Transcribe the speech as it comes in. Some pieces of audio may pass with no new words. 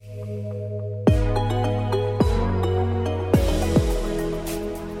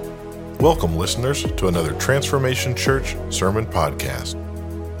Welcome, listeners, to another Transformation Church Sermon Podcast.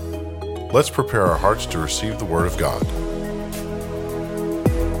 Let's prepare our hearts to receive the Word of God.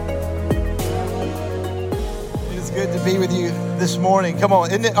 It is good to be with you this morning. Come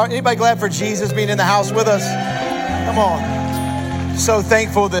on, aren't anybody glad for Jesus being in the house with us? Come on. So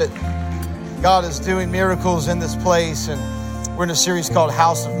thankful that God is doing miracles in this place, and we're in a series called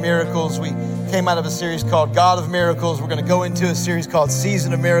House of Miracles. We came out of a series called God of Miracles. We're going to go into a series called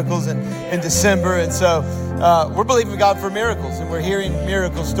Season of Miracles in December. And so we're believing God for miracles, and we're hearing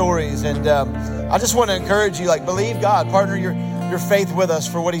miracle stories. And I just want to encourage you, believe God. Partner your faith with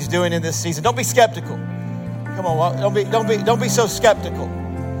us for what He's doing in this season. Don't be skeptical. Come on, don't be so skeptical.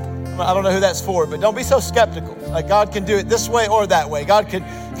 I don't know who that's for, but don't be so skeptical. God can do it this way or that way. God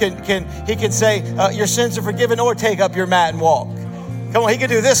He can say your sins are forgiven, or take up your mat and walk. Come on, He can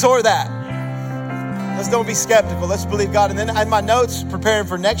do this or that. Let's don't be skeptical. Let's believe God. And then in my notes, preparing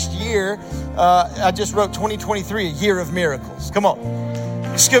for next year, I just wrote 2023, a year of miracles. Come on.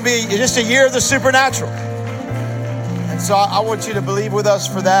 It's going to be just a year of the supernatural. And so I want you to believe with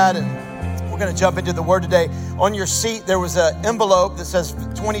us for that. And we're going to jump into the Word today. On your seat, there was an envelope that says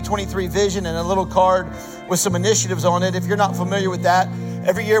 2023 Vision and a little card with some initiatives on it. If you're not familiar with that,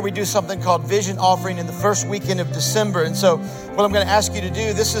 every year we do something called Vision Offering in the first weekend of December. And so what I'm going to ask you to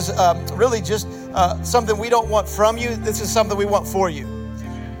do, this is really just something we don't want from you. This is something we want for you.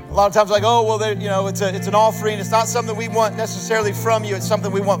 A lot of times it's an offering. It's not something we want necessarily from you. It's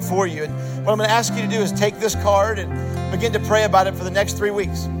something we want for you. And what I'm going to ask you to do is take this card and begin to pray about it for the next 3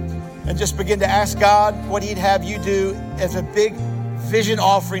 weeks. And just begin to ask God what He'd have you do as a big vision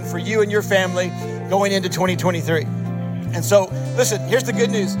offering for you and your family going into 2023. And so, listen, here's the good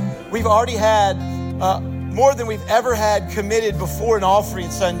news. We've already had more than we've ever had committed before an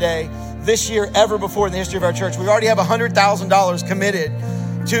offering Sunday this year, ever before in the history of our church. We already have $100,000 committed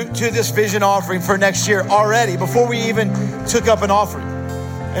to this vision offering for next year already, before we even took up an offering.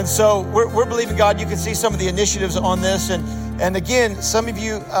 And so we're believing God. You can see some of the initiatives on this. And again, some of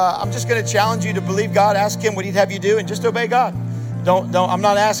you, I'm just going to challenge you to believe God. Ask Him what He'd have you do, and just obey God. I'm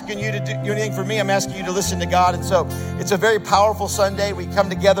not asking you to do anything for me. I'm asking you to listen to God. And so it's a very powerful Sunday. We come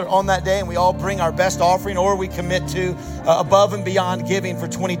together on that day and we all bring our best offering, or we commit to above and beyond giving for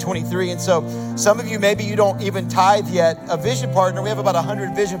 2023. And so some of you, maybe you don't even tithe yet. A vision partner, we have about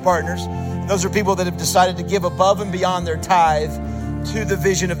 100 vision partners. Those are people that have decided to give above and beyond their tithe to the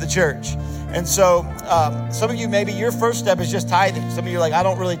vision of the church. And so some of you, maybe your first step is just tithing. Some of you are like, I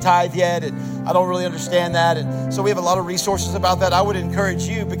don't really tithe yet, and I don't really understand that. And so we have a lot of resources about that. I would encourage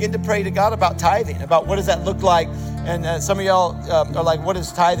you, begin to pray to God about tithing, about what does that look like. And some of y'all are like, what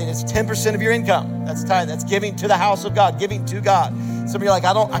is tithing? It's 10% of your income. That's tithing. That's giving to the house of God, giving to God. Some of you are like,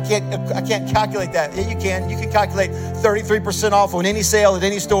 I can't calculate that. Yeah, you can. You can calculate 33% off on any sale at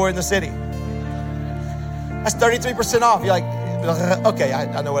any store in the city. That's 33% off. You're like, okay,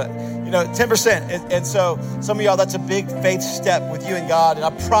 I know what. 10%. And so some of y'all, that's a big faith step with you and God. And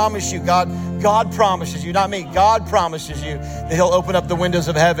I promise you, God promises you, not me, God promises you that He'll open up the windows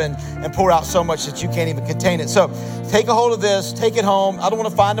of heaven and pour out so much that you can't even contain it. So take a hold of this, take it home. I don't want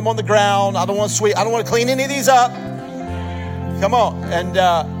to find them on the ground. I don't want to clean any of these up. Come on.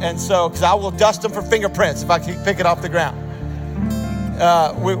 And so, because I will dust them for fingerprints if I keep picking off the ground.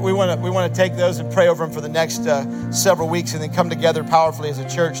 We want to take those and pray over them for the next several weeks, and then come together powerfully as a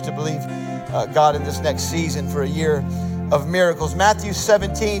church to believe God in this next season for a year of miracles. Matthew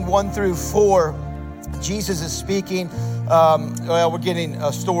 17, 1 through 4, Jesus is speaking. We're getting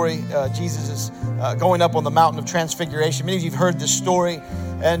a story. Jesus is going up on the mountain of transfiguration. Many of you have heard this story,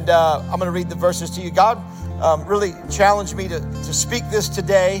 and I'm going to read the verses to you. God really challenged me to speak this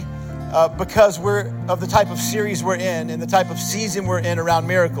today. Because we're of the type of series we're in and the type of season we're in around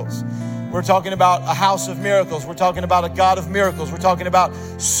miracles. We're talking about a house of miracles. We're talking about a God of miracles. We're talking about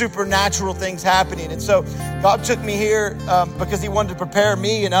supernatural things happening. And so God took me here because He wanted to prepare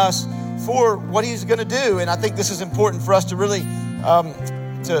me and us for what He's going to do. And I think this is important for us to really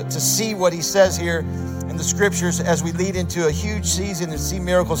to see what He says here in the scriptures as we lead into a huge season and see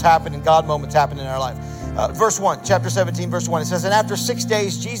miracles happen and God moments happen in our life. Verse 1, chapter 17, verse 1, it says, and after 6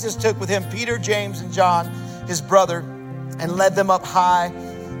 days, Jesus took with Him Peter, James, and John, His brother, and led them up high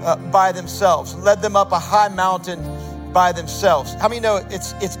by themselves, led them up a high mountain by themselves. How many know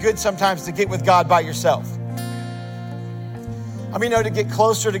it's good sometimes to get with God by yourself? How many know to get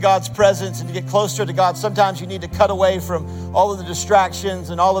closer to God's presence and to get closer to God, sometimes you need to cut away from all of the distractions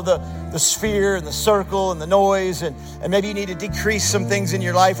and all of the sphere and the circle and the noise, and maybe you need to decrease some things in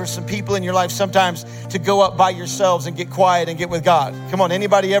your life or some people in your life sometimes to go up by yourselves and get quiet and get with God. Come on,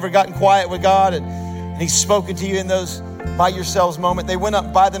 anybody ever gotten quiet with God and He's spoken to you in those by yourselves moment. They went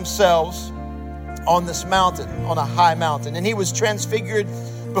up by themselves on this mountain, on a high mountain. And he was transfigured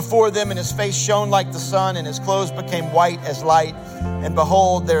before them, and his face shone like the sun, and his clothes became white as light. And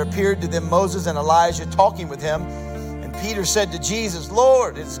behold, there appeared to them Moses and Elijah talking with him. And Peter said to Jesus,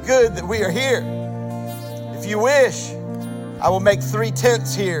 Lord, it's good that we are here. If you wish, I will make 3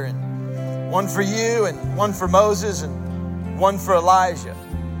 tents here, and one for you, and one for Moses, and one for Elijah.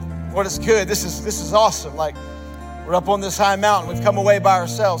 Lord, it's good. This is awesome. Like, we're up on this high mountain. We've come away by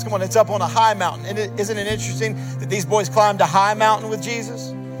ourselves. Come on, it's up on a high mountain. And isn't it interesting that these boys climbed a high mountain with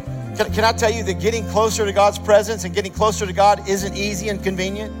Jesus? Can I tell you that getting closer to God's presence and getting closer to God isn't easy and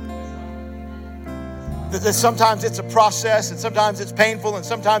convenient? That sometimes it's a process, and sometimes it's painful, and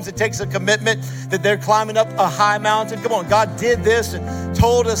sometimes it takes a commitment that they're climbing up a high mountain. Come on, God did this and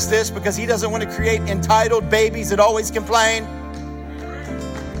told us this because he doesn't want to create entitled babies that always complain.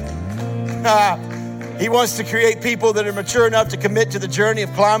 He wants to create people that are mature enough to commit to the journey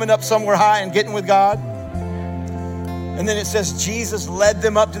of climbing up somewhere high and getting with God. And then it says Jesus led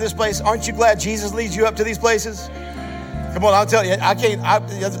them up to this place. Aren't you glad Jesus leads you up to these places? Come on, I'll tell you,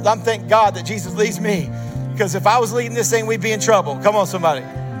 I'm thank God that Jesus leads me. Because if I was leading this thing, we'd be in trouble. Come on, somebody.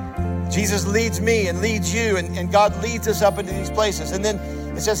 Jesus leads me and leads you, and God leads us up into these places. And then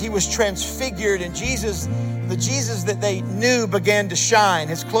it says he was transfigured, and the Jesus that they knew began to shine.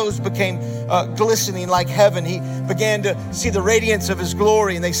 His clothes became glistening like heaven. He began to see the radiance of his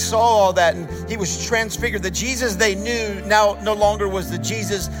glory, and they saw all that, and he was transfigured. The Jesus they knew now no longer was the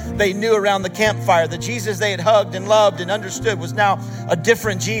Jesus they knew around the campfire. The Jesus they had hugged and loved and understood was now a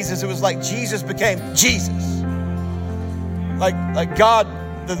different Jesus. It was like Jesus became Jesus. Like God,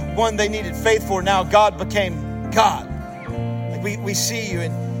 the one they needed faith for, now God became God. Like we see you,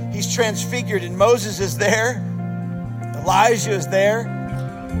 and he's transfigured, and Moses is there, Elijah is there,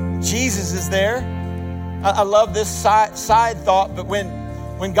 Jesus is there. I love this side thought, but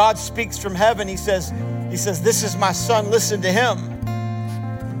when God speaks from heaven, he says, this is my son, listen to him.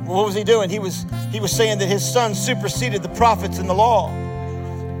 What was he doing? He was saying that his son superseded the prophets and the law.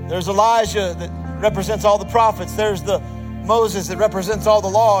 There's Elijah that represents all the prophets. There's the Moses that represents all the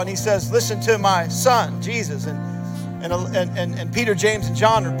law. And he says, listen to my son, Jesus. And Peter, James, and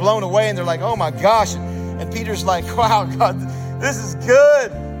John are blown away, and they're like, oh my gosh. And Peter's like, wow, God, this is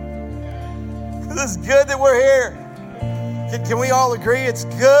good. This is good that we're here. Can we all agree it's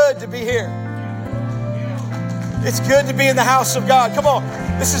good to be here? It's good to be in the house of God. Come on.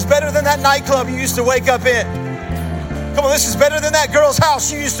 This is better than that nightclub you used to wake up in. Come on, this is better than that girl's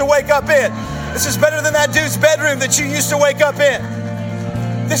house you used to wake up in. This is better than that dude's bedroom that you used to wake up in.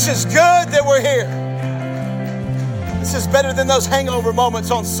 This is good that we're here. This is better than those hangover moments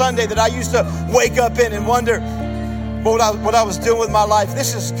on Sunday that I used to wake up in and wonder what I was doing with my life.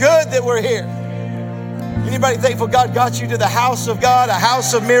 This is good that we're here. Anybody thankful God got you to the house of God, a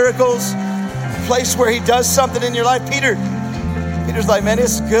house of miracles, a place where he does something in your life? Peter's like, man,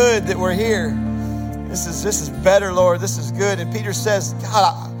 it's good that we're here. This is better, Lord. This is good. And Peter says,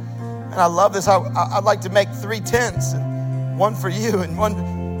 God, I love this. I'd like to make 3 tents, and one for you, and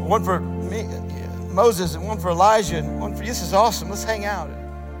one for me, Moses, and one for Elijah, and one for you. This is awesome. Let's hang out.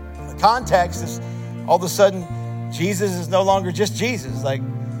 And the context is all of a sudden Jesus is no longer just Jesus. Like,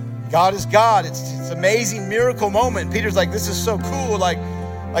 God is God. It's an amazing miracle moment. Peter's like, this is so cool. Like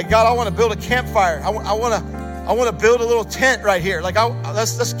God, I want to build a campfire. I want to build a little tent right here. Like,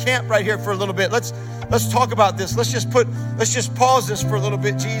 let's camp right here for a little bit. Let's talk about this. Let's just pause this for a little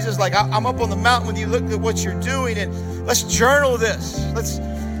bit, Jesus. Like, I'm up on the mountain with you. Look at what you're doing, and let's journal this.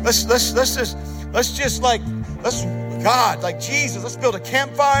 God, like Jesus, let's build a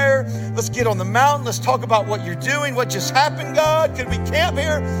campfire. Let's get on the mountain. Let's talk about what you're doing, what just happened, God. Could we camp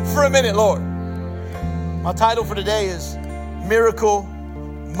here for a minute, Lord? My title for today is Miracle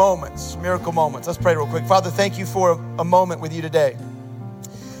Moments. Miracle Moments. Let's pray real quick. Father, thank you for a moment with you today.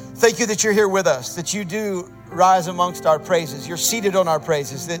 Thank you that you're here with us, that you do rise amongst our praises. You're seated on our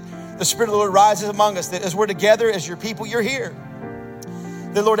praises, that the Spirit of the Lord rises among us, that as we're together as your people, you're here.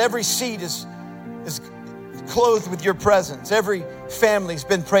 That, Lord, every seat is clothed with your presence. Every family's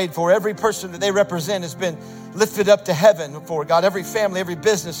been prayed for. Every person that they represent has been lifted up to heaven for, God. Every family, every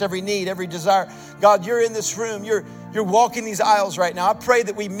business, every need, every desire. God, you're in this room. You're walking these aisles right now. I pray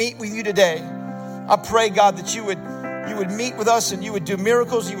that we meet with you today. I pray, God, that you would meet with us and you would do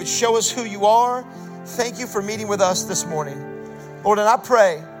miracles. You would show us who you are. Thank you for meeting with us this morning, Lord. And I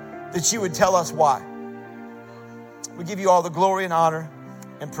pray that you would tell us why. We give you all the glory and honor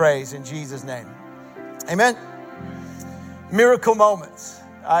and praise in Jesus' name. Amen. Miracle moments.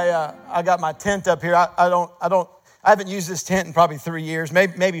 I got my tent up here. I don't I haven't used this tent in probably 3 years,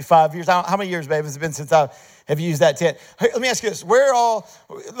 maybe 5 years. How many years, babe, has it been since I have used that tent? Hey, let me ask you this.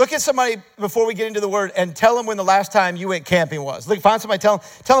 Look at somebody before we get into the word and tell them when the last time you went camping was. Look, find somebody, tell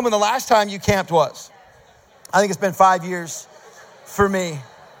them when the last time you camped was. I think it's been 5 years for me.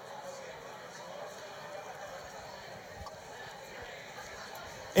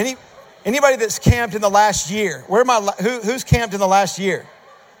 Anybody that's camped in the last year? Who's camped in the last year?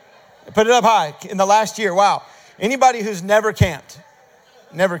 Put it up high. In the last year, wow. Anybody who's never camped?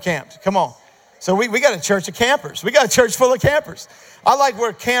 Never camped. Come on. So we got a church of campers. We got a church full of campers. I like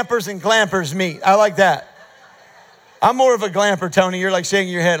where campers and glampers meet. I like that. I'm more of a glamper, Tony. You're like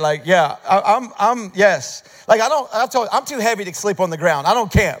shaking your head like, yeah, I'm yes. Like I'm too heavy to sleep on the ground. I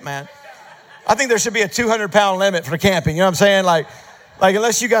don't camp, man. I think there should be a 200-pound limit for camping. You know what I'm saying? Like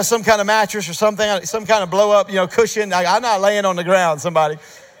unless you got some kind of mattress or something, some kind of blow up, cushion. I'm not laying on the ground, somebody.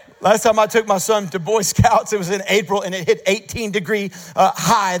 Last time I took my son to Boy Scouts, it was in April, and it hit 18-degree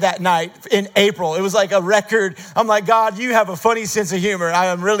high that night in April. It was like a record. I'm like, God, you have a funny sense of humor. I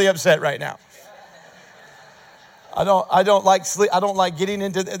am really upset right now. I don't like sleep. I don't like getting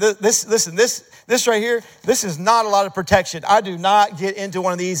into this. Listen, this right here, this is not a lot of protection. I do not get into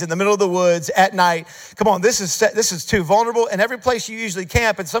one of these in the middle of the woods at night. Come on, this is too vulnerable. And every place you usually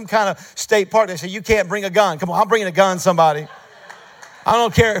camp in some kind of state park, they say you can't bring a gun. Come on, I'm bringing a gun, somebody. I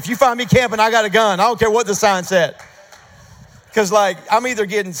don't care. If you find me camping, I got a gun. I don't care what the sign said. Because I'm either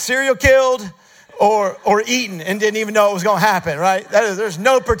getting serial killed or eaten and didn't even know it was going to happen, right? There's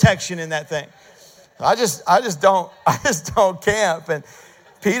no protection in that thing. I just don't camp. And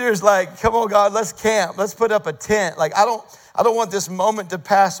Peter's like, come on, God, let's camp. Let's put up a tent. Like, I don't want this moment to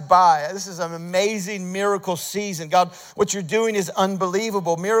pass by. This is an amazing miracle season. God, what you're doing is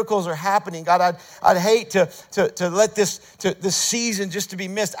unbelievable. Miracles are happening. God, I'd hate to let this season just to be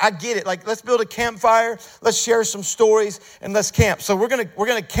missed. I get it. Like, let's build a campfire. Let's share some stories and let's camp. So we're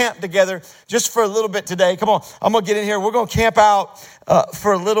gonna camp together just for a little bit today. Come on, I'm gonna get in here. We're gonna camp out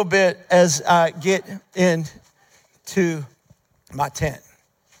for a little bit as I get into my tent.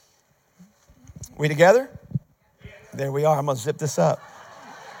 We together? There we are. I'm going to zip this up.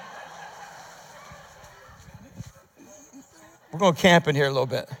 We're going to camp in here a little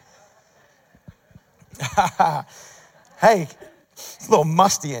bit. Hey, it's a little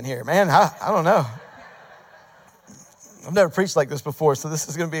musty in here, man. I don't know. I've never preached like this before, so this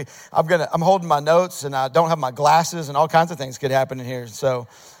is going to be, I'm holding my notes, and I don't have my glasses, and all kinds of things could happen in here. So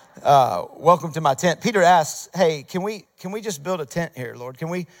welcome to my tent. Peter asks, hey, can we just build a tent here, Lord? Can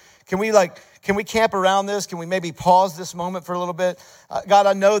we camp around this? Can we maybe pause this moment for a little bit? God,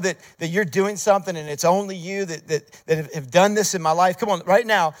 I know that you're doing something, and it's only you that have done this in my life. Come on, right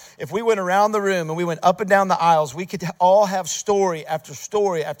now, if we went around the room and we went up and down the aisles, we could all have story after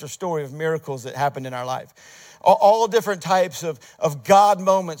story after story of miracles that happened in our life. All different types of God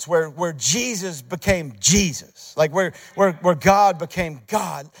moments where Jesus became Jesus, like where God became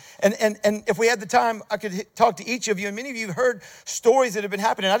God. And if we had the time, I could talk to each of you, and many of you have heard stories that have been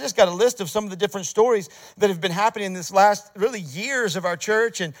happening. I just got a list of some of the different stories that have been happening in this last really years of our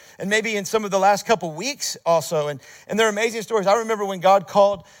church, and maybe in some of the last couple weeks also. And they're amazing stories. I remember when God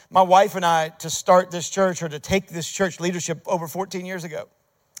called my wife and I to start this church or to take this church leadership over 14 years ago.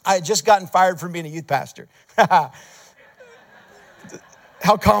 I had just gotten fired from being a youth pastor. How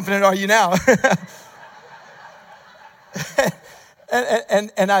confident are you now?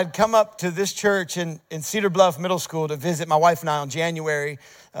 and I'd come up to this church in Cedar Bluff Middle School to visit my wife and I on January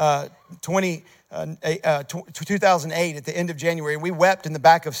 2008, at the end of January. And we wept in the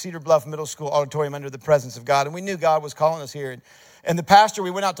back of Cedar Bluff Middle School auditorium under the presence of God. And we knew God was calling us here. And the pastor,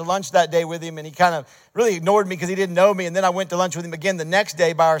 we went out to lunch that day with him, and he kind of really ignored me because he didn't know me. And then I went to lunch with him again the next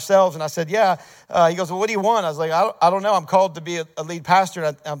day by ourselves, and I said, yeah. He goes, well, what do you want? I was like, I don't know. I'm called to be a lead pastor.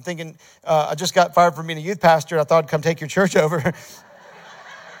 And I'm thinking, I just got fired from being a youth pastor. I thought I'd come take your church over.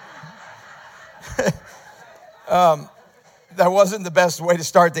 That wasn't the best way to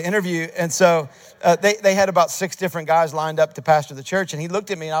start the interview. And so they had about 6 different guys lined up to pastor the church. And he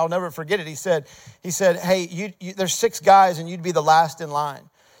looked at me, and I'll never forget it. He said, hey, there's 6 guys, and you'd be the last in line.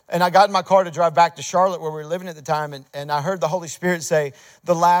 And I got in my car to drive back to Charlotte, where we were living at the time. And I heard the Holy Spirit say,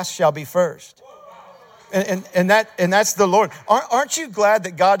 the last shall be first. And that's the Lord. Aren't you glad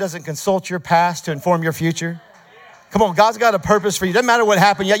that God doesn't consult your past to inform your future? Come on, God's got a purpose for you. Doesn't matter what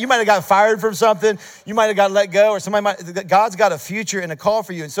happened yet. You might have got fired from something. You might have got let go, or God's got a future and a call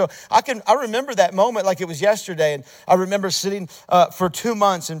for you. And so I remember that moment like it was yesterday. And I remember sitting for 2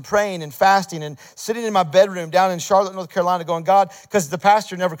 months and praying and fasting and sitting in my bedroom down in Charlotte, North Carolina going, God, because the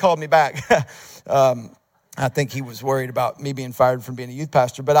pastor never called me back. I think he was worried about me being fired from being a youth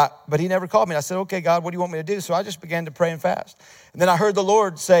pastor, but he never called me. And I said, okay, God, what do you want me to do? So I just began to pray and fast. And then I heard the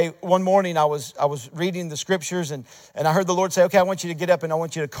Lord say, one morning I was reading the scriptures and I heard the Lord say, okay, I want you to get up and I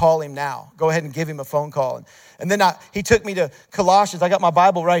want you to call him now. Go ahead and give him a phone call. And then he took me to Colossians. I got my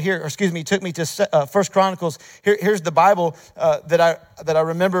Bible right here. He took me to 1 Chronicles. Here's the Bible that I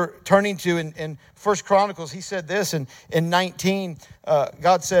remember turning to in 1 Chronicles. He said this in 19,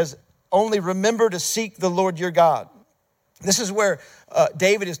 God says, only remember to seek the Lord your God. This is where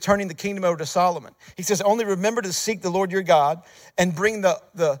David is turning the kingdom over to Solomon. He says, only remember to seek the Lord your God and bring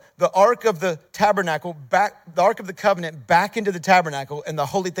the ark of the tabernacle back, the ark of the covenant back into the tabernacle and the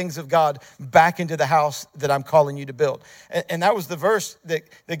holy things of God back into the house that I'm calling you to build. And that was the verse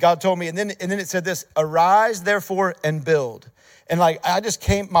that God told me. And then it said this, arise therefore and build. And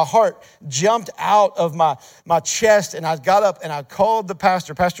my heart jumped out of my chest and I got up and I called the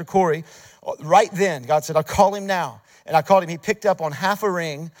pastor, Pastor Corey. Right then, God said, I'll call him now. And I called him. He picked up on half a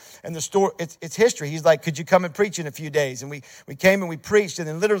ring. And the story, it's history. He's like, could you come and preach in a few days? And we came and we preached. And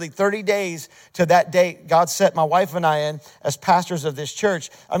then literally 30 days to that date, God set my wife and I in as pastors of this church.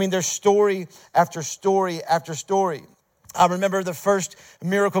 I mean, there's story after story after story. I remember the first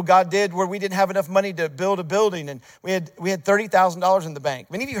miracle God did where we didn't have enough money to build a building and we had $30,000 in the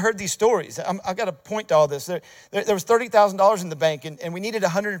bank. Many of you heard these stories. I've got to point to all this. There was $30,000 in the bank and we needed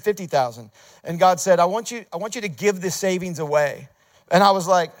 $150,000. And God said, I want you to give this savings away. And I was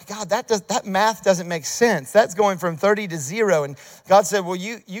like, God, that math doesn't make sense. That's going from 30 to 0. And God said, well,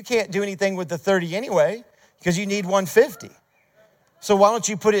 you can't do anything with the 30 anyway because you need 150. So why don't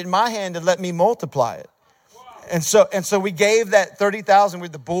you put it in my hand and let me multiply it? And so we gave that 30,000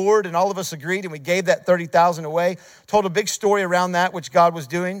 with the board and all of us agreed and we gave that 30,000 away, told a big story around that, which God was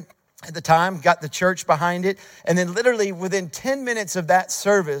doing at the time, got the church behind it. And then literally within 10 minutes of that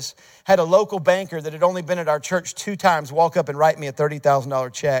service, had a local banker that had only been at our church 2 times walk up and write me a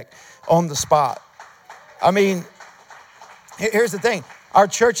 $30,000 check on the spot. I mean, here's the thing. Our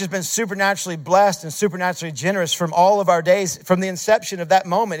church has been supernaturally blessed and supernaturally generous from all of our days, from the inception of that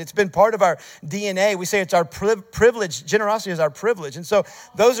moment. It's been part of our DNA. We say it's our privilege. Generosity is our privilege. And so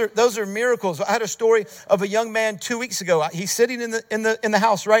those are miracles. I had a story of a young man 2 weeks ago. He's sitting in the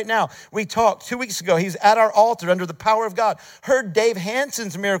house right now. We talked 2 weeks ago. He's at our altar under the power of God. Heard Dave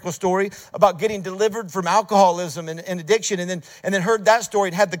Hansen's miracle story about getting delivered from alcoholism and addiction. And then heard that story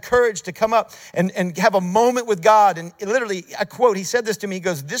and had the courage to come up and have a moment with God. And literally, I quote, he said this to me. He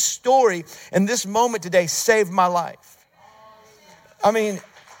goes, this story and this moment today saved my life. I mean,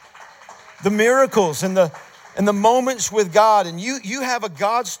 the miracles and the moments with God, and you have a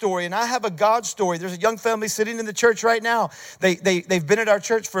God story and I have a God story. There's a young family sitting in the church right now. They've been at our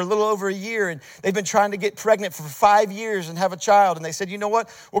church for a little over a year and they've been trying to get pregnant for 5 years and have a child. And they said, you know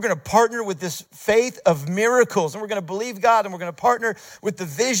what? We're going to partner with this faith of miracles and we're going to believe God and we're going to partner with the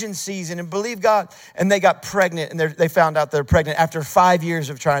vision season and believe God. And they got pregnant and they found out they're pregnant after 5 years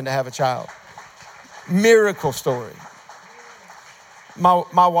of trying to have a child. Miracle story.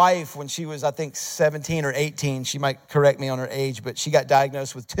 My wife, when she was, I think, 17 or 18, she might correct me on her age, but she got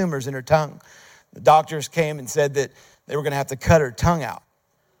diagnosed with tumors in her tongue. The doctors came and said that they were going to have to cut her tongue out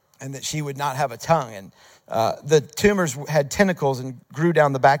and that she would not have a tongue. And the tumors had tentacles and grew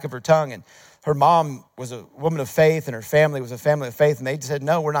down the back of her tongue. And her mom was a woman of faith and her family was a family of faith. And they said,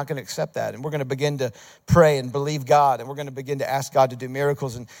 no, we're not going to accept that. And we're going to begin to pray and believe God. And we're going to begin to ask God to do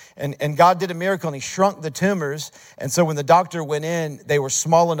miracles. And God did a miracle and he shrunk the tumors. And so when the doctor went in, they were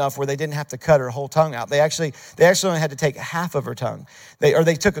small enough where they didn't have to cut her whole tongue out. They actually only had to take half of her tongue. They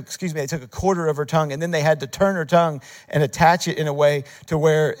took a quarter of her tongue. And then they had to turn her tongue and attach it in a way to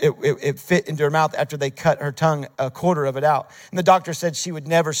where it fit into her mouth after they cut her tongue, a quarter of it out. And the doctor said she would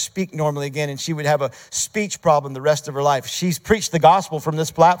never speak normally again and she would have a speech problem the rest of her life. She's preached the gospel from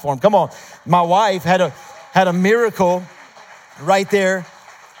this platform. Come on. My wife had a miracle right there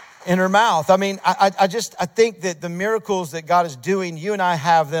in her mouth. I mean, I think that the miracles that God is doing, you and I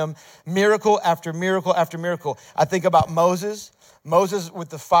have them miracle after miracle after miracle. I think about Moses with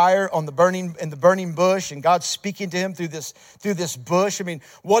the fire on the burning bush and God speaking to him through this bush. I mean,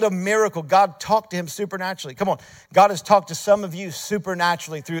 what a miracle. God talked to him supernaturally. Come on. God has talked to some of you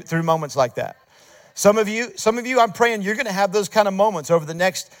supernaturally through moments like that. Some of you, I'm praying you're going to have those kind of moments over the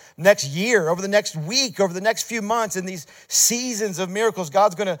next year, over the next week, over the next few months in these seasons of miracles.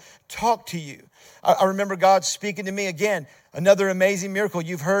 God's going to talk to you. I remember God speaking to me again, another amazing miracle.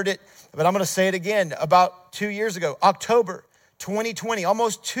 You've heard it, but I'm going to say it again. About 2 years ago, October 2020,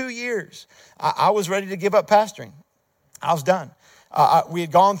 almost 2 years, I was ready to give up pastoring. I was done. We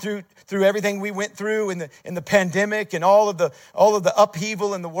had gone through through everything we went through in the pandemic and all of the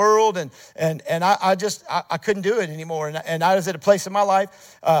upheaval in the world. And I couldn't do it anymore. And I was at a place in my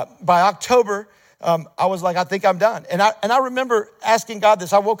life, by October, I was like, I think I'm done. And I remember asking God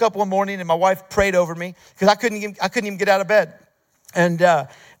this. I woke up one morning and my wife prayed over me because I couldn't even get out of bed. And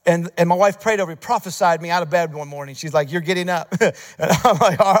my wife prayed over me, prophesied me out of bed one morning. She's like, "You're getting up." And I'm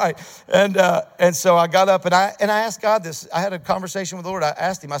like, "All right." And so I got up and I asked God this. I had a conversation with the Lord. I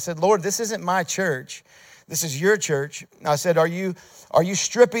asked him, I said, "Lord, this isn't my church. This is your church." I said, Are you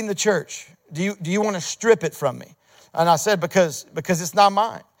stripping the church? Do you want to strip it from me? And I said, because it's not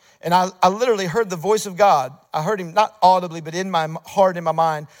mine. And I literally heard the voice of God. I heard him not audibly, but in my heart, in my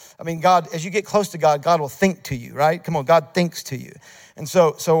mind. I mean, God, as you get close to God, God will think to you, right? Come on, God thinks to you. And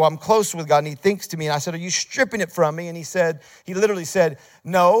so I'm close with God, and he thinks to me. And I said, "Are you stripping it from me?" And he literally said,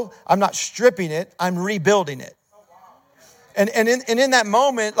 "No, I'm not stripping it. I'm rebuilding it." And in that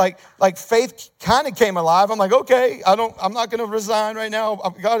moment, like faith kind of came alive. I'm like, okay, I'm not going to resign right now.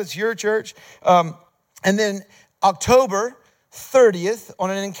 God, it's your church. And then October 30th, on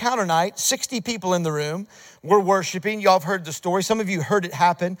an encounter night, 60 people in the room. We're worshiping. Y'all have heard the story. Some of you heard it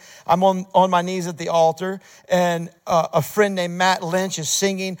happen. I'm on my knees at the altar, and a friend named Matt Lynch is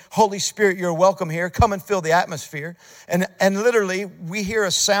singing, "Holy Spirit, you're welcome here. Come and fill the atmosphere." And literally, we hear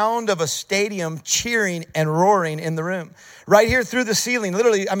a sound of a stadium cheering and roaring in the room. Right here through the ceiling,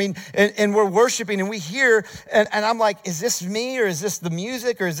 literally, I mean, and we're worshiping and we hear, and I'm like, is this me or is this the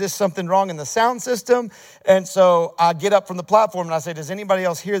music or is this something wrong in the sound system? And so I get up from the platform and I say, does anybody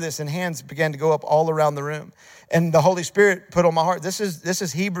else hear this? And hands began to go up all around the room. And the Holy Spirit put on my heart, this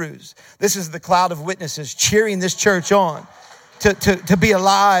is Hebrews. This is the cloud of witnesses cheering this church on to be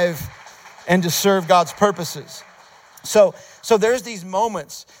alive and to serve God's purposes. So there's these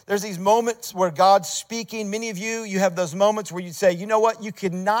moments. There's these moments where God's speaking. Many of you have those moments where you say, you know what? You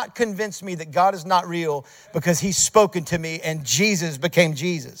cannot convince me that God is not real because he's spoken to me and Jesus became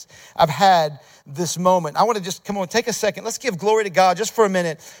Jesus. I've had this moment. I want to just, come on, take a second. Let's give glory to God just for a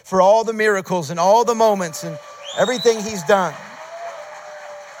minute for all the miracles and all the moments and everything he's done.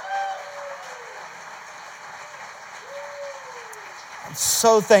 I'm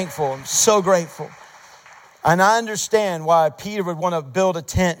so thankful. I'm so grateful. And I understand why Peter would want to build a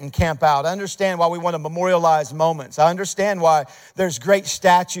tent and camp out. I understand why we want to memorialize moments. I understand why there's great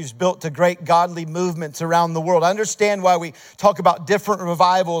statues built to great godly movements around the world. I understand why we talk about different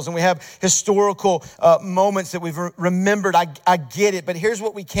revivals and we have historical moments that we've remembered. I get it, but here's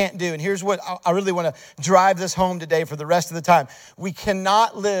what we can't do. And here's what I really want to drive this home today for the rest of the time. We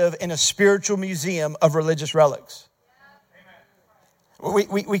cannot live in a spiritual museum of religious relics.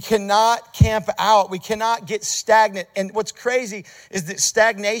 We cannot camp out. We cannot get stagnant. And what's crazy is that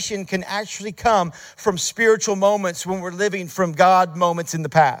stagnation can actually come from spiritual moments when we're living from God moments in the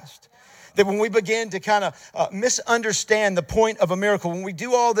past. That when we begin to kind of misunderstand the point of a miracle, when we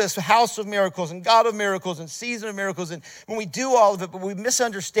do all this house of miracles and God of miracles and season of miracles, and when we do all of it, but we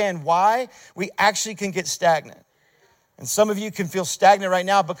misunderstand why, we actually can get stagnant. And some of you can feel stagnant right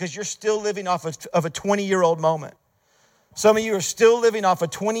now because you're still living off of a 20-year-old moment. Some of you are still living off a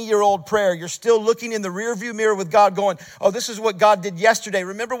 20-year-old prayer. You're still looking in the rearview mirror with God going, oh, this is what God did yesterday.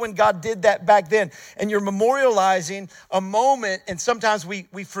 Remember when God did that back then? And you're memorializing a moment, and sometimes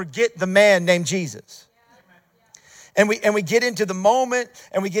we forget the man named Jesus. And we get into the moment,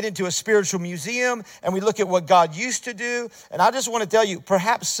 and we get into a spiritual museum, and we look at what God used to do. And I just want to tell you,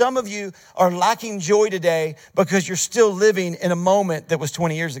 perhaps some of you are lacking joy today because you're still living in a moment that was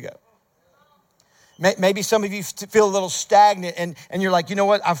 20 years ago. Maybe some of you feel a little stagnant and you're like, you know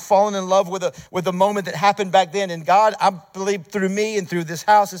what? I've fallen in love with a moment that happened back then. And God, I believe through me and through this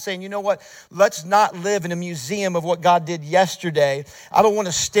house is saying, you know what? Let's not live in a museum of what God did yesterday. I don't want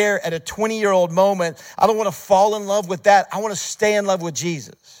to stare at a 20-year-old moment. I don't want to fall in love with that. I want to stay in love with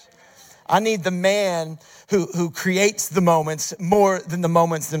Jesus. I need the man who creates the moments more than the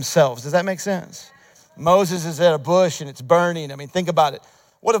moments themselves. Does that make sense? Moses is at a bush and it's burning. I mean, think about it.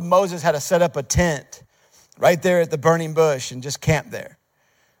 What if Moses had to set up a tent right there at the burning bush and just camp there?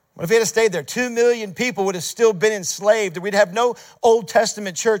 What if he had to stay there? 2 million people would have still been enslaved. We'd have no Old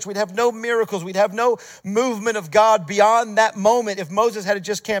Testament church. We'd have no miracles. We'd have no movement of God beyond that moment if Moses had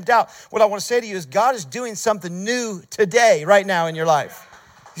just camped out. What I want to say to you is God is doing something new today, right now in your life.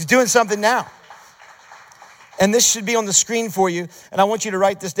 He's doing something now. And this should be on the screen for you. And I want you to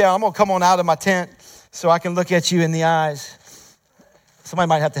write this down. I'm going to come on out of my tent so I can look at you in the eyes. Somebody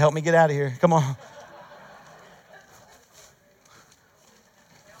might have to help me get out of here. Come on.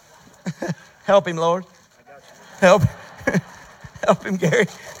 Help him, Lord. Help him, Gary.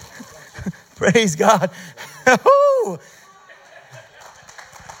 Praise God.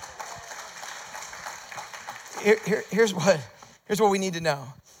 here's what we need to know.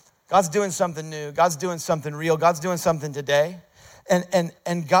 God's doing something new. God's doing something real. God's doing something today.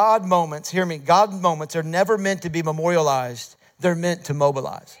 And God moments, hear me, God moments are never meant to be memorialized. They're meant to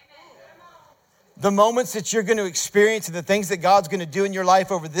mobilize. The moments that you're going to experience and the things that God's going to do in your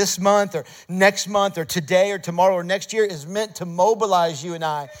life over this month or next month or today or tomorrow or next year is meant to mobilize you and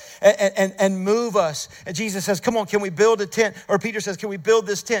I and move us. And Jesus says, come on, can we build a tent? Or Peter says, can we build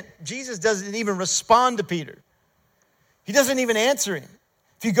this tent? Jesus doesn't even respond to Peter. He doesn't even answer him.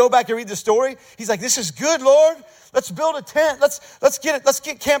 If you go back and read the story, he's like, this is good, Lord. Let's build a tent. Let's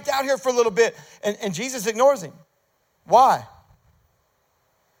get camped out here for a little bit. And Jesus ignores him. Why?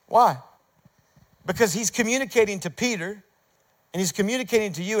 Why? Because he's communicating to Peter and he's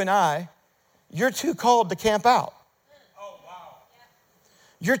communicating to you and I, you're too called to camp out. Oh, wow.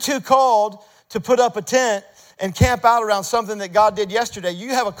 You're too called to put up a tent and camp out around something that God did yesterday. You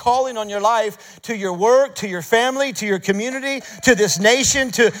have a calling on your life to your work, to your family, to your community, to this nation,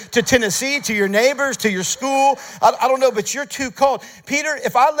 to Tennessee, to your neighbors, to your school. I don't know, but you're too called. Peter,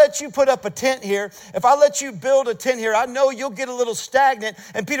 if I let you put up a tent here, if I let you build a tent here, I know you'll get a little stagnant.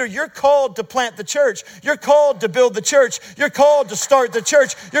 And Peter, you're called to plant the church. You're called to build the church. You're called to start the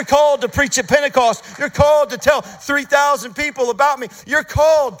church. You're called to preach at Pentecost. You're called to tell 3,000 people about me. You're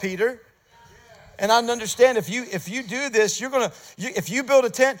called, Peter. And I understand if you do this, if you build a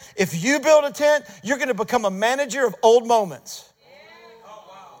tent, you're going to become a manager of old moments.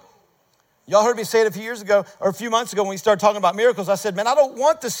 Y'all heard me say it a few years ago or a few months ago when we started talking about miracles. I said, man, I don't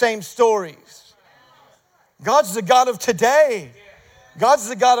want the same stories. God's the God of today. God's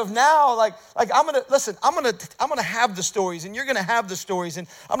the God of now. Like I'm gonna have the stories, and you're gonna have the stories. And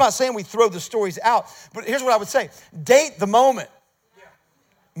I'm not saying we throw the stories out, but here's what I would say: date the moment,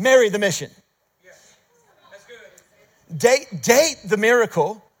 marry the mission. Date the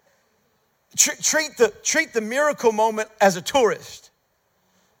miracle. Treat the miracle moment as a tourist.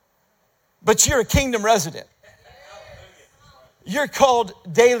 But you're a kingdom resident. You're called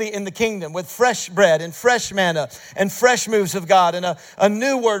daily in the kingdom with fresh bread and fresh manna and fresh moves of God and a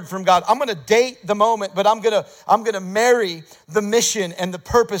new word from God. I'm going to date the moment, but I'm going to marry the mission and the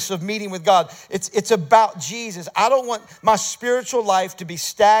purpose of meeting with God. It's about Jesus. I don't want my spiritual life to be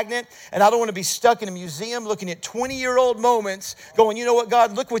stagnant, and I don't want to be stuck in a museum looking at 20-year-old moments going, you know what,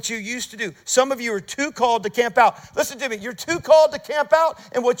 God, look what you used to do. Some of you are too called to camp out. Listen to me. You're too called to camp out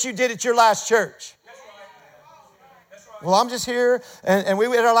in what you did at your last church. Well, I'm just here, and we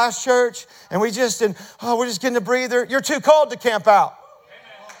were at our last church, and we're just getting a breather. You're too called to camp out.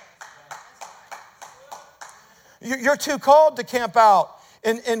 You're too called to camp out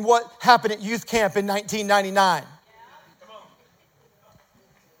in what happened at youth camp in 1999.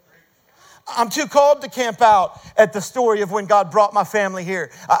 I'm too called to camp out at the story of when God brought my family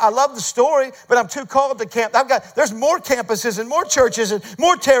here. I love the story, but I'm too called to camp. There's more campuses and more churches and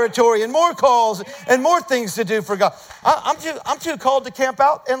more territory and more calls and more things to do for God. I'm too called to camp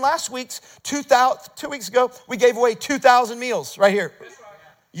out. And last week's 2 weeks ago, we gave away 2,000 meals right here.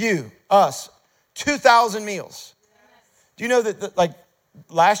 You, us, 2,000 meals. Do you know that like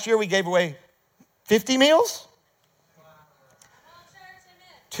last year we gave away 50 meals?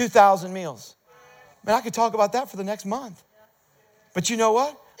 2,000 meals. Man, I could talk about that for the next month. But you know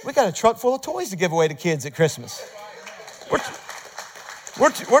what? We got a truck full of toys to give away to kids at Christmas.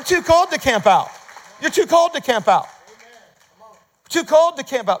 We're too called to camp out. You're too called to camp out. Too called to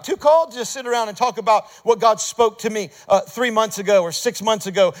camp out. Too called to just sit around and talk about what God spoke to me 3 months ago or 6 months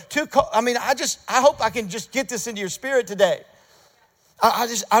ago. I hope I can just get this into your spirit today.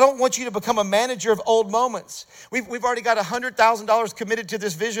 I don't want you to become a manager of old moments. We've already got $100,000 committed to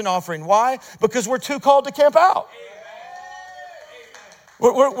this vision offering. Why? Because we're too called to camp out.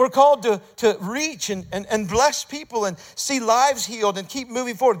 We're called to reach and bless people and see lives healed and keep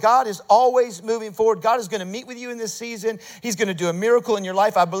moving forward. God is always moving forward. God is going to meet with you in this season. He's going to do a miracle in your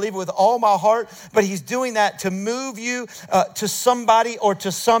life. I believe it with all my heart, but he's doing that to move you to somebody or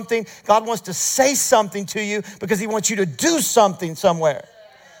to something. God wants to say something to you because he wants you to do something somewhere.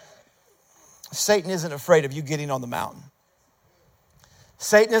 Satan isn't afraid of you getting on the mountain.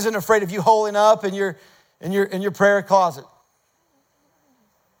 Satan isn't afraid of you holding up in your prayer closet.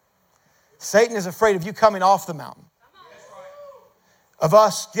 Satan is afraid of you coming off the mountain, of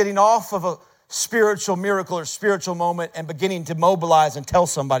us getting off of a spiritual miracle or spiritual moment and beginning to mobilize and tell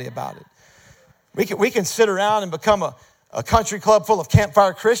somebody about it. We can sit around and become a country club full of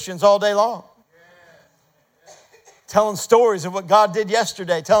campfire Christians all day long, telling stories of what God did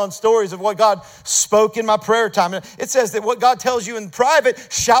yesterday, telling stories of what God spoke in my prayer time. It says that what God tells you in private,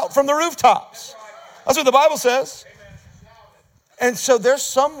 shout from the rooftops. That's what the Bible says. And so there's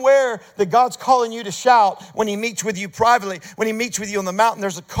somewhere that God's calling you to shout when he meets with you privately. When he meets with you on the mountain,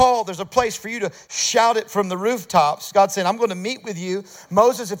 there's a call, there's a place for you to shout it from the rooftops. God's saying, I'm going to meet with you.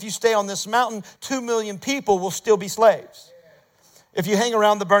 Moses, if you stay on this mountain, 2 million people will still be slaves. If you hang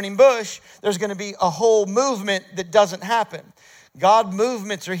around the burning bush, there's going to be a whole movement that doesn't happen. God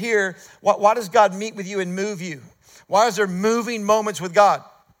movements are here. Why does God meet with you and move you? Why is there moving moments with God?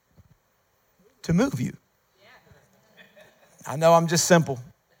 To move you. I know I'm just simple.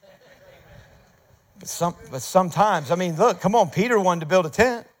 But sometimes, I mean, look, come on, Peter wanted to build a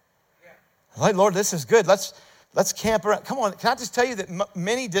tent. Like, Lord, this is good. Let's camp around. Come on, can I just tell you that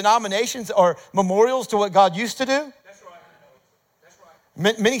many denominations are memorials to what God used to do?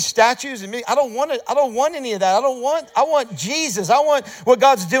 Many statues and I don't want any of that. I want Jesus. I want what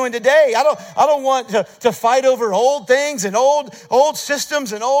God's doing today. I don't want to fight over old things and old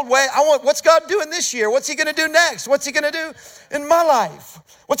systems and old ways. I want what's God doing this year? What's he going to do next? What's he going to do in my life?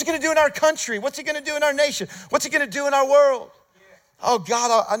 What's he going to do in our country? What's he going to do in our nation? What's he going to do in our world? Oh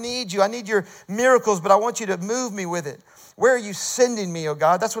God, I need you. I need your miracles, but I want you to move me with it. Where are you sending me, oh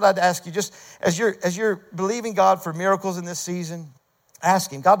God? That's what I'd ask you. Just as you're believing God for miracles in this season,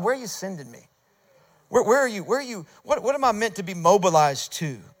 ask him, God, where are you sending me? Where are you? What am I meant to be mobilized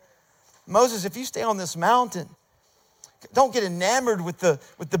to? Moses, if you stay on this mountain, don't get enamored with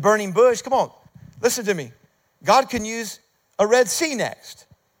the burning bush. Come on, listen to me. God can use a Red Sea next.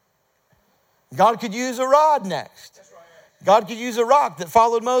 God could use a rod next. God could use a rock that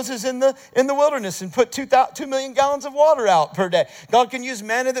followed Moses in the wilderness and put 2 million gallons of water out per day. God can use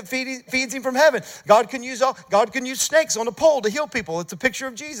manna that feeds him from heaven. God can use snakes on a pole to heal people. It's a picture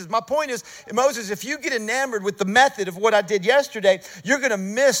of Jesus. My point is, Moses, if you get enamored with the method of what I did yesterday, you're going to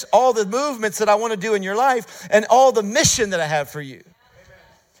miss all the movements that I want to do in your life and all the mission that I have for you.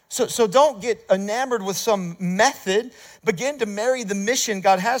 So don't get enamored with some method. Begin to marry the mission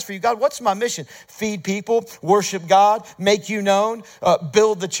God has for you. God, what's my mission? Feed people, worship God, make you known,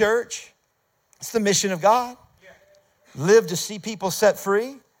 build the church. It's the mission of God. Live to see people set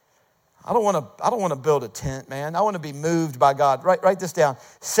free. I don't want to build a tent, man. I want to be moved by God. Write this down.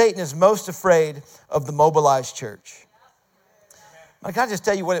 Satan is most afraid of the mobilized church. Can I just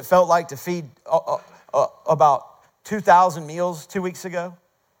tell you what it felt like to feed about 2,000 meals 2 weeks ago?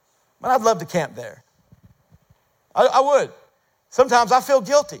 Man, I'd love to camp there. I would. Sometimes I feel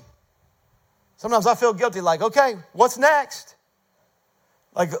guilty. Like, okay, what's next?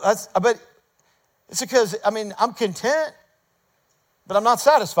 Like, but it's because, I'm content, but I'm not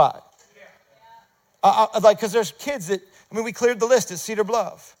satisfied. Because there's kids that, we cleared the list at Cedar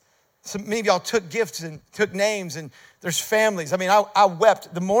Bluff. So many of y'all took gifts and took names, and there's families. I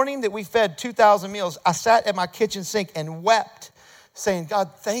wept. The morning that we fed 2,000 meals, I sat at my kitchen sink and wept, saying, God,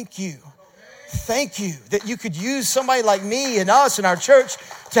 thank you. Thank you that you could use somebody like me and us in our church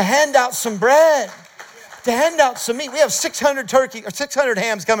to hand out some bread, to hand out some meat. We have 600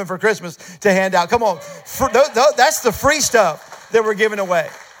 hams coming for Christmas to hand out. Come on. That's the free stuff that we're giving away.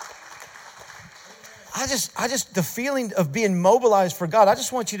 The feeling of being mobilized for God. I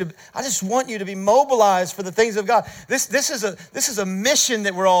just want you to be mobilized for the things of God. This is a mission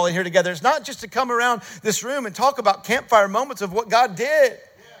that we're all in here together. It's not just to come around this room and talk about campfire moments of what God did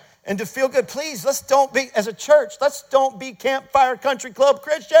and to feel good. Please, as a church, let's don't be Campfire Country Club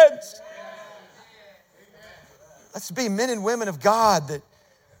Christians. Let's be men and women of God that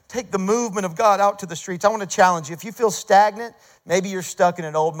take the movement of God out to the streets. I want to challenge you. If you feel stagnant, maybe you're stuck in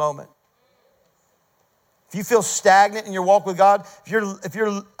an old moment. If you feel stagnant in your walk with God, if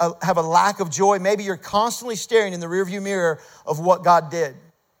you have a lack of joy, maybe you're constantly staring in the rearview mirror of what God did.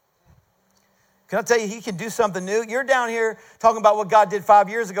 Can I tell you, he can do something new? You're down here talking about what God did 5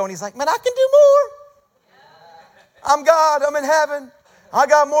 years ago, and he's like, man, I can do more. I'm God. I'm in heaven. I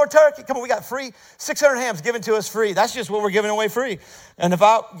got more turkey. Come on, we got free 600 hams given to us free. That's just what we're giving away free. And if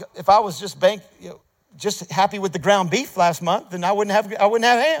I was just happy with the ground beef last month, then I wouldn't have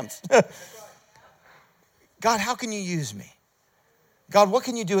hams. God, how can you use me? God, what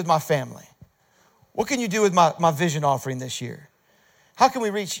can you do with my family? What can you do with my vision offering this year? How can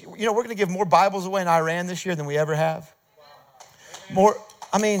we reach, we're going to give more Bibles away in Iran this year than we ever have. More,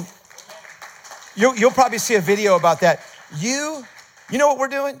 you'll probably see a video about that. You know what we're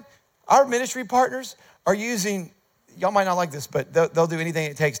doing? Our ministry partners are using, y'all might not like this, but they'll do anything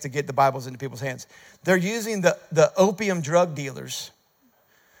it takes to get the Bibles into people's hands. They're using the opium drug dealers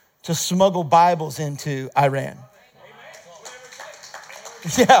to smuggle Bibles into Iran.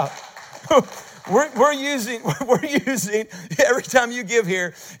 Yeah. We're using every time you give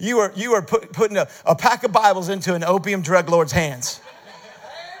here, you are putting a pack of Bibles into an opium drug lord's hands.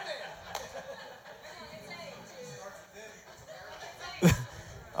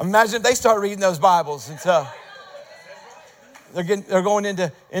 Imagine if they start reading those Bibles and stuff. They're going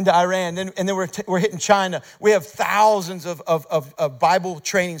into Iran, and then we're hitting China. We have thousands of Bible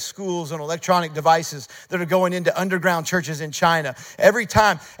training schools on electronic devices that are going into underground churches in China. Every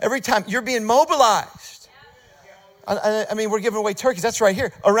time you're being mobilized. I mean, we're giving away turkeys. That's right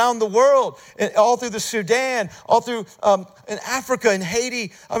here around the world, all through the Sudan, all through in Africa and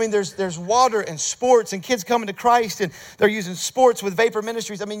Haiti. I mean, there's water and sports and kids coming to Christ, and they're using sports with Vapor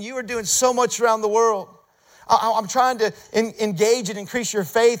Ministries. I mean, you are doing so much around the world. I'm trying to engage and increase your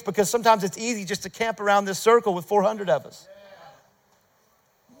faith because sometimes it's easy just to camp around this circle with 400 of us.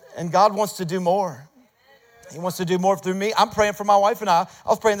 And God wants to do more. He wants to do more through me. I'm praying for my wife and I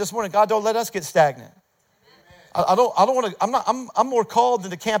was praying this morning, God, don't let us get stagnant. I don't want to, I'm more called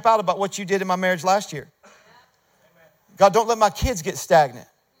than to camp out about what you did in my marriage last year. God, don't let my kids get stagnant.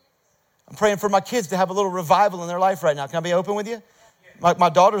 I'm praying for my kids to have a little revival in their life right now. Can I be open with you? My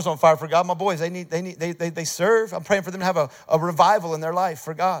daughter's on fire for God. My boys, they serve. I'm praying for them to have a revival in their life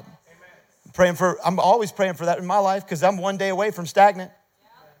for God. I'm always praying for that in my life because I'm one day away from stagnant.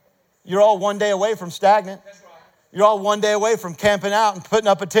 You're all one day away from stagnant. You're all one day away from camping out and putting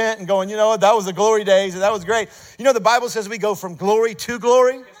up a tent and going, you know what, that was the glory days and that was great. You know, the Bible says we go from glory to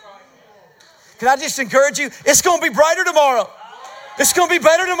glory. Can I just encourage you? It's going to be brighter tomorrow. It's going to be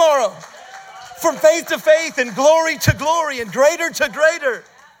better tomorrow. From faith to faith and glory to glory and greater to greater.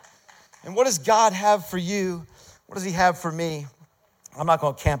 And what does God have for you? What does he have for me? I'm not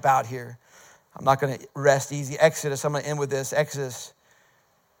going to camp out here. I'm not going to rest easy. Exodus, I'm going to end with this. Exodus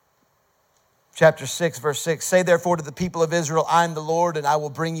chapter 6, verse 6. Say therefore to the people of Israel, I am the Lord, and I will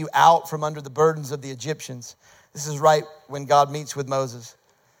bring you out from under the burdens of the Egyptians. This is right when God meets with Moses.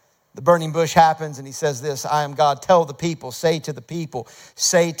 The burning bush happens and he says this, I am God. Tell the people, say to the people,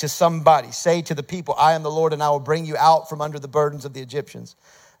 say to somebody, say to the people, I am the Lord and I will bring you out from under the burdens of the Egyptians.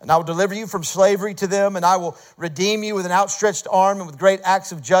 And I will deliver you from slavery to them, and I will redeem you with an outstretched arm and with great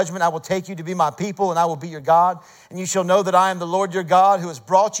acts of judgment. I will take you to be my people, and I will be your God. And you shall know that I am the Lord your God who has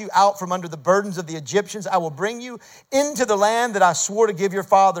brought you out from under the burdens of the Egyptians. I will bring you into the land that I swore to give your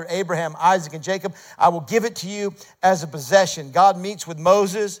father, Abraham, Isaac, and Jacob. I will give it to you as a possession. God meets with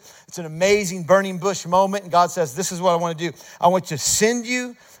Moses. It's an amazing burning bush moment. And God says, this is what I want to do. I want to send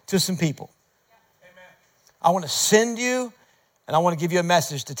you to some people. Amen. I want to send you. And I want to give you a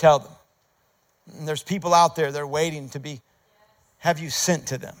message to tell them. And there's people out there that are waiting to have you sent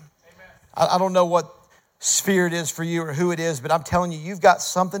to them. I don't know what sphere it is for you or who it is, but I'm telling you, you've got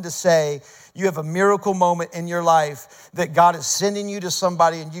something to say. You have a miracle moment in your life that God is sending you to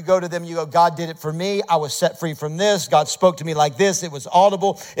somebody, and you go to them, you go, God did it for me. I was set free from this. God spoke to me like this. It was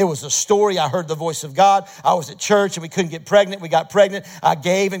audible. It was a story. I heard the voice of God. I was at church and we couldn't get pregnant. We got pregnant. I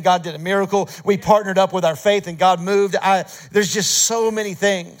gave and God did a miracle. We partnered up with our faith and God moved. There's just so many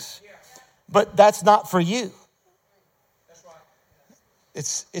things, but that's not for you.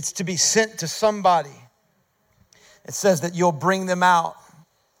 It's to be sent to somebody. It says that you'll bring them out.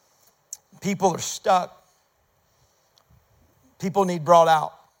 People are stuck. People need brought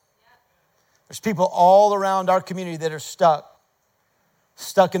out. There's people all around our community that are stuck.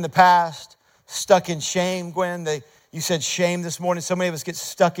 Stuck in the past. Stuck in shame, Gwen. You said shame this morning. So many of us get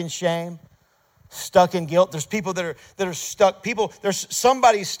stuck in shame. Stuck in guilt. There's people that are stuck.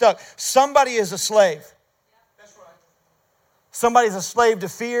 Somebody's stuck. Somebody is a slave. That's right. Somebody's a slave to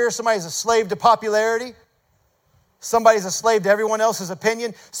fear. Somebody's a slave to popularity. Somebody's a slave to everyone else's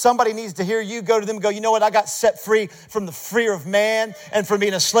opinion. Somebody needs to hear you go to them and go, you know what? I got set free from the fear of man and from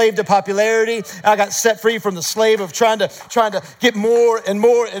being a slave to popularity. I got set free from the slave of trying to get more and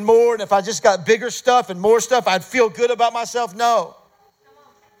more and more. And if I just got bigger stuff and more stuff, I'd feel good about myself. No.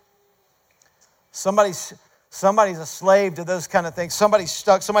 Somebody's a slave to those kind of things. Somebody's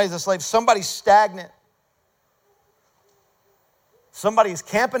stuck. Somebody's a slave. Somebody's stagnant. Somebody's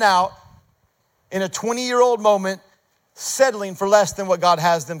camping out in a 20-year-old moment, settling for less than what God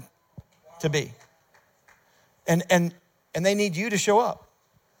has them to be. And they need you to show up.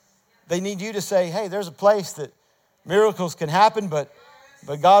 They need you to say, hey, there's a place that miracles can happen, but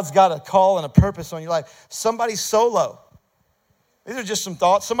God's got a call and a purpose on your life. Somebody's solo. These are just some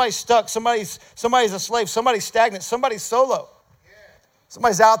thoughts. Somebody's stuck. Somebody's a slave. Somebody's stagnant. Somebody's solo.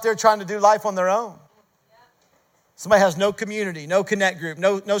 Somebody's out there trying to do life on their own. Somebody has no community, no connect group,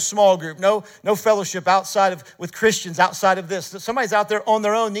 no small group, no fellowship with Christians outside of this. Somebody's out there on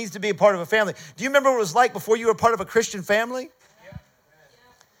their own, needs to be a part of a family. Do you remember what it was like before you were part of a Christian family?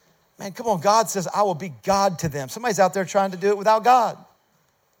 Man, come on. God says, I will be God to them. Somebody's out there trying to do it without God.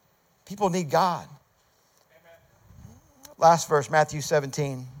 People need God. Last verse, Matthew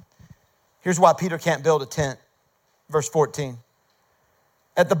 17. Here's why Peter can't build a tent. Verse 14.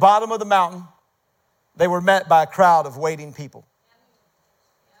 At the bottom of the mountain, they were met by a crowd of waiting people.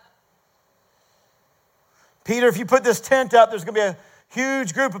 Peter, if you put this tent up, there's going to be a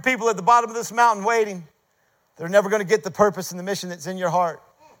huge group of people at the bottom of this mountain waiting. They're never going to get the purpose and the mission that's in your heart.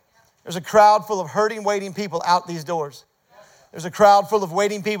 There's a crowd full of hurting, waiting people out these doors. There's a crowd full of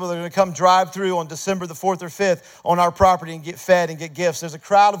waiting people that are going to come drive through on December the 4th or 5th on our property and get fed and get gifts. There's a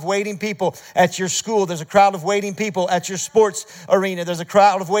crowd of waiting people at your school. There's a crowd of waiting people at your sports arena. There's a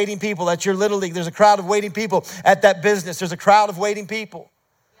crowd of waiting people at your Little League. There's a crowd of waiting people at that business. There's a crowd of waiting people.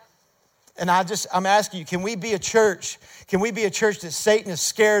 And I'm asking you, can we be a church? Can we be a church that Satan is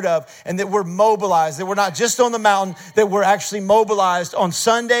scared of and that we're mobilized, that we're not just on the mountain, that we're actually mobilized on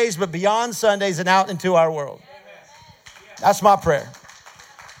Sundays, but beyond Sundays and out into our world? That's my prayer.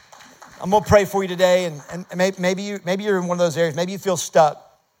 I'm going to pray for you today, and maybe you're in one of those areas. Maybe you feel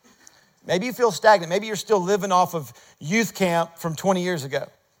stuck. Maybe you feel stagnant. Maybe you're still living off of youth camp from 20 years ago.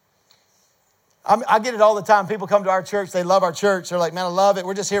 I get it all the time. People come to our church. They love our church. They're like, man, I love it.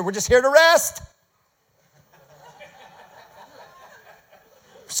 We're just here to rest.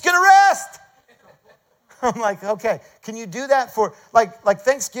 Just going to rest. I'm like, okay, can you do that for, like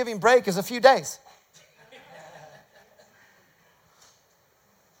Thanksgiving break is a few days.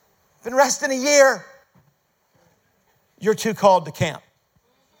 Been resting a year. You're too called to camp.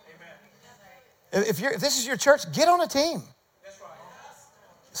 Amen. If this is your church, get on a team. That's right.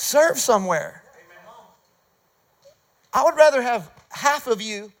 Serve somewhere. Amen. I would rather have half of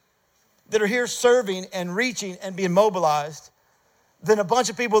you that are here serving and reaching and being mobilized than a bunch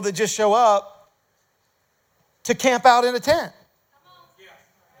of people that just show up to camp out in a tent.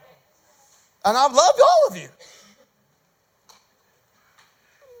 And I've loved all of you.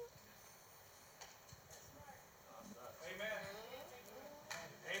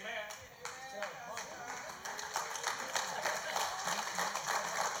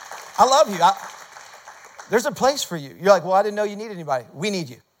 I love you. There's a place for you. You're like, well, I didn't know you need anybody. We need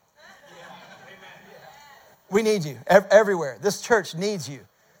you. We need you everywhere. This church needs you.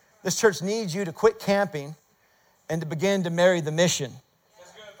 This church needs you to quit camping and to begin to marry the mission,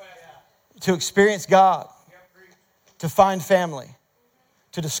 to experience God, to find family,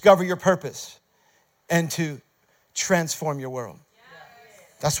 to discover your purpose, and to transform your world.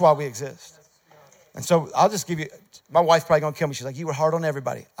 That's why we exist. And so I'll just give you, my wife's probably going to kill me. She's like, you were hard on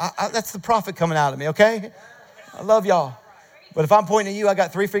everybody. That's the prophet coming out of me, okay? I love y'all. But if I'm pointing at you, I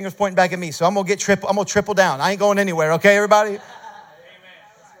got 3 fingers pointing back at me. So I'm going to triple down. I ain't going anywhere, okay, everybody?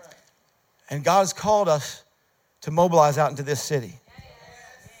 And God has called us to mobilize out into this city.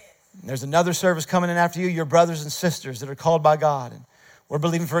 And there's another service coming in after you, your brothers and sisters that are called by God. And we're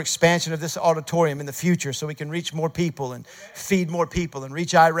believing for expansion of this auditorium in the future so we can reach more people and feed more people and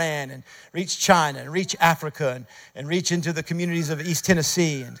reach Iran and reach China and reach Africa and reach into the communities of East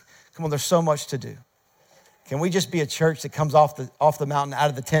Tennessee. And come on, there's so much to do. Can we just be a church that comes off the mountain, out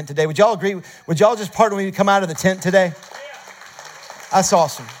of the tent today? Would y'all agree? Would y'all just partner with me to come out of the tent today? That's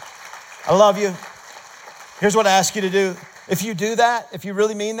awesome. I love you. Here's what I ask you to do. If you do that, if you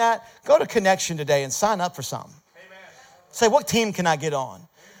really mean that, go to Connection today and sign up for something. Say, what team can I get on?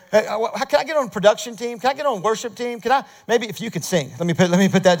 Can I get on production team? Can I get on worship team? Maybe if you can sing. Let me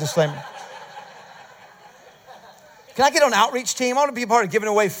put that disclaimer. Can I get on outreach team? I want to be a part of giving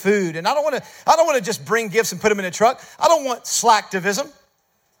away food. And I don't want to just bring gifts and put them in a truck. I don't want slacktivism.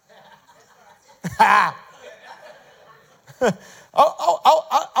 I'm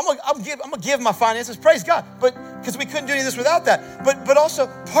gonna give my finances. Praise God. But because we couldn't do any of this without that. But also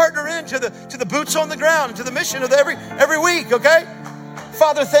partner into the boots on the ground, to the mission of every week, okay?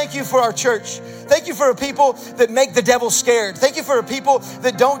 Father, thank you for our church. Thank you for a people that make the devil scared. Thank you for a people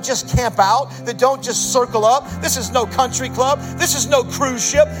that don't just camp out, that don't just circle up. This is no country club. This is no cruise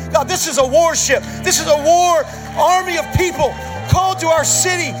ship. God, this is a warship. This is a war army of people called to our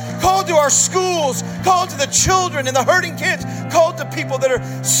city, called to our schools, called to the children and the hurting kids, called to people that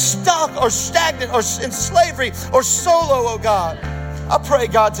are stuck or stagnant or in slavery or solo, oh God. I pray,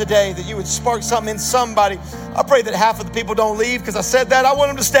 God, today that you would spark something in somebody. I pray that half of the people don't leave because I said that. I want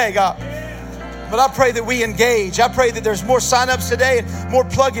them to stay, God. But I pray that we engage. I pray that there's more signups today and more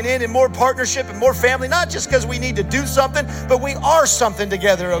plugging in and more partnership and more family, not just because we need to do something, but we are something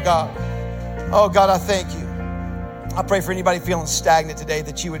together, oh God. Oh God, I thank you. I pray for anybody feeling stagnant today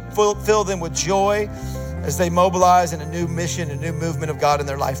that you would fill them with joy as they mobilize in a new mission, a new movement of God in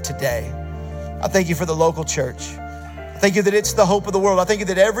their life today. I thank you for the local church. I thank you that it's the hope of the world. I thank you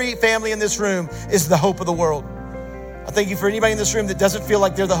that every family in this room is the hope of the world. I thank you for anybody in this room that doesn't feel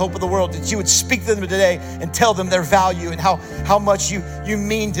like they're the hope of the world, that you would speak to them today and tell them their value and how much you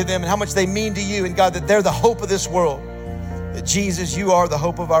mean to them and how much they mean to you. And God, that they're the hope of this world. that Jesus, you are the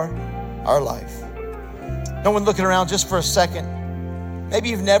hope of our life. No one looking around just for a second. Maybe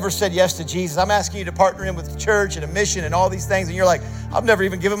you've never said yes to Jesus. I'm asking you to partner in with the church and a mission and all these things. And you're like, I've never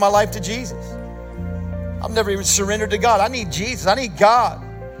even given my life to Jesus. I've never even surrendered to God. I need Jesus. I need God.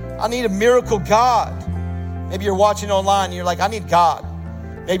 I need a miracle God. Maybe you're watching online and you're like, I need God.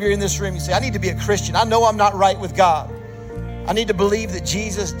 Maybe you're in this room. You say, I need to be a Christian. I know I'm not right with God. I need to believe that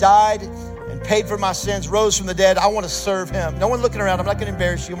Jesus died and paid for my sins, rose from the dead. I want to serve him. No one looking around. I'm not going to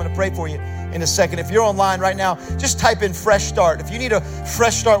embarrass you. I'm going to pray for you in a second. If you're online right now, just type in fresh start. If you need a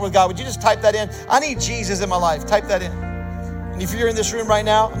fresh start with God, would you just type that in? I need Jesus in my life. Type that in. And if you're in this room right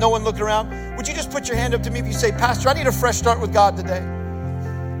now, no one looking around, would you just put your hand up to me if you say, Pastor, I need a fresh start with God today.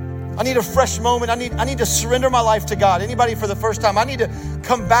 I need a fresh moment. I need to surrender my life to God. Anybody for the first time? I need to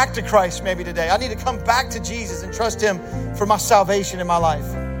come back to Christ maybe today. I need to come back to Jesus and trust him for my salvation in my life.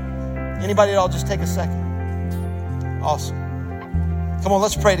 Anybody at all? Just take a second. Awesome. Come on,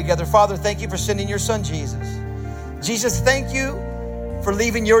 let's pray together. Father, thank you for sending your son, Jesus. Jesus, thank you for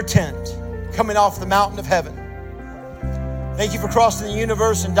leaving your tent, coming off the mountain of heaven. Thank you for crossing the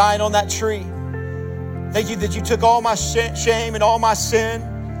universe and dying on that tree. Thank you that you took all my shame and all my sin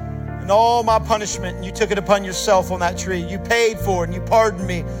and all my punishment, and you took it upon yourself on that tree. You paid for it, and you pardoned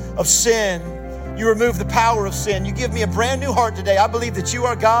me of sin. You removed the power of sin. You give me a brand new heart today. I believe that you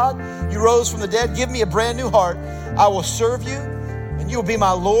are God. You rose from the dead. Give me a brand new heart. I will serve you, and you will be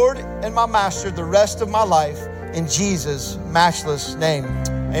my Lord and my Master the rest of my life. In Jesus' matchless name.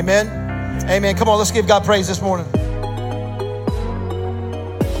 Amen. Amen. Come on, let's give God praise this morning.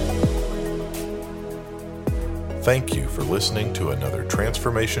 Thank you for listening to another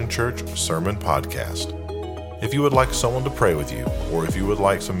Transformation Church Sermon Podcast. If you would like someone to pray with you, or if you would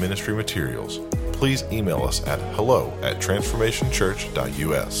like some ministry materials, please email us at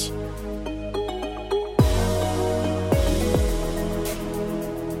hello@transformationchurch.us.